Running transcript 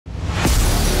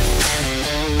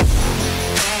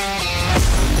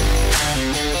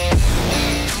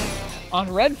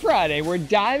On Red Friday, we're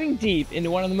diving deep into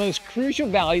one of the most crucial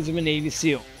values of a Navy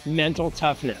SEAL, mental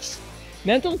toughness.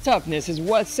 Mental toughness is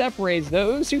what separates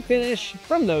those who finish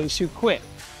from those who quit.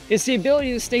 It's the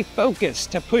ability to stay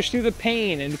focused, to push through the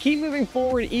pain, and to keep moving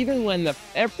forward even when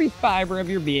every fiber of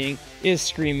your being is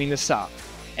screaming to stop.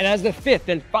 And as the fifth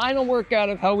and final workout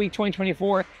of HEW Week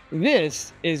 2024,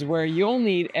 this is where you'll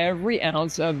need every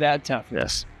ounce of that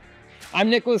toughness. I'm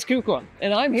Nicholas Kukla,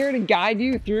 and I'm here to guide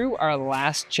you through our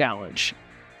last challenge.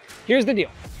 Here's the deal.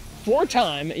 For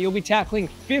time, you'll be tackling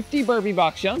 50 burpee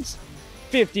box jumps,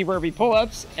 50 burpee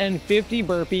pull-ups, and 50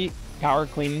 burpee power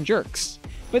clean and jerks.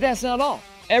 But that's not all.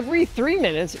 Every 3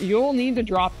 minutes, you'll need to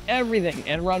drop everything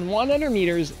and run 100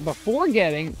 meters before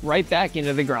getting right back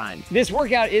into the grind. This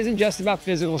workout isn't just about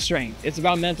physical strength, it's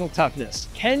about mental toughness.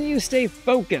 Can you stay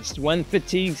focused when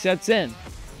fatigue sets in?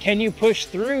 Can you push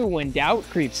through when doubt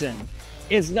creeps in?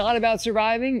 It's not about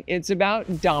surviving, it's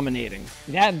about dominating.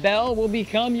 That bell will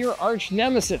become your arch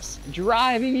nemesis,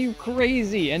 driving you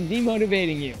crazy and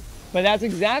demotivating you. But that's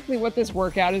exactly what this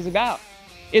workout is about.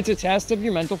 It's a test of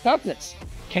your mental toughness.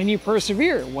 Can you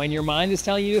persevere when your mind is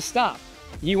telling you to stop?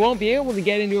 You won't be able to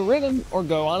get into a rhythm or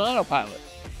go on autopilot.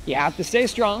 You have to stay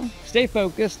strong, stay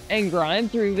focused, and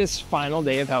grind through this final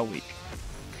day of HEW Week.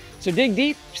 So dig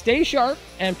deep, stay sharp,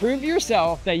 and prove to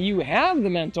yourself that you have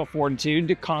the mental fortitude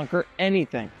to conquer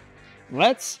anything.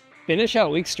 Let's finish HEW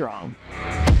Week strong.